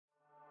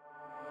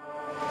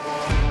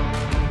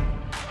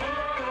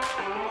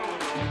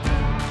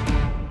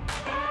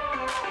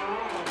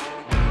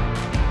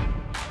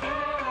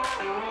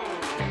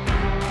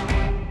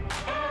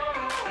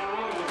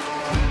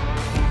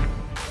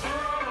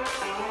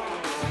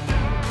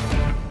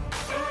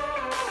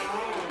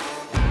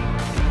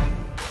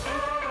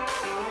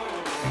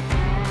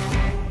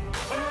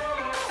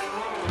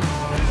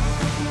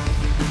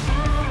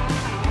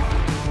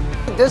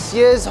This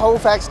year's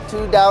HOFEX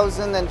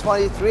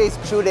 2023 is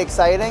truly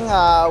exciting.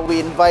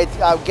 We invite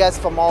our guests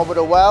from all over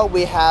the world.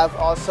 We have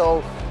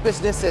also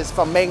businesses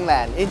from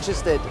mainland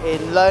interested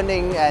in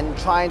learning and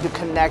trying to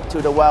connect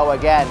to the world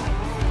again.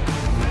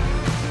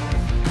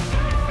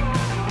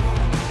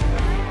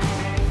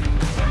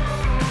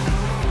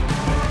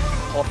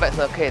 HOFEX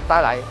呢可以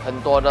带来很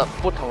多的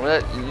不同的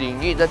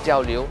领域的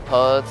交流，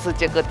和世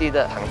界各地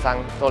的厂商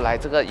都来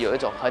这个有一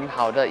种很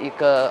好的一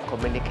个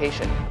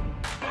communication。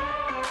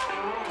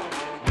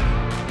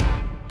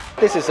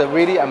 This is a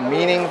really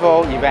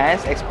meaningful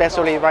event,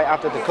 especially right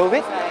after the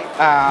COVID.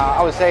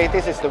 I would say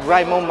this is the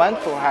right moment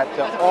for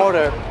all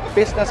the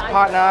business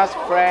partners,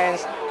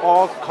 friends,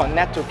 all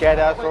connect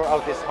together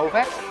throughout this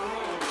HOFEX.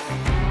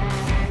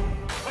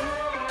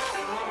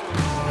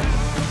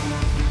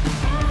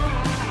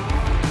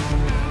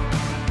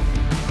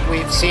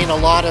 We've seen a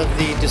lot of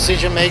the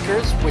decision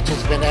makers, which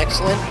has been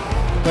excellent.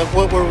 But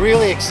what we're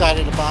really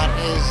excited about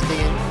is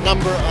the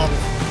number of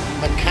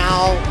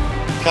Macau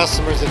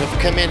customers that have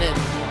come in and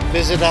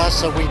visit us.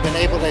 So we've been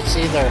able to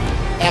see their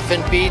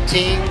F&B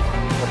team,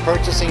 their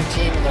purchasing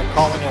team, and their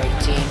culinary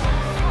team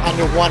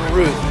under one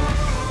roof.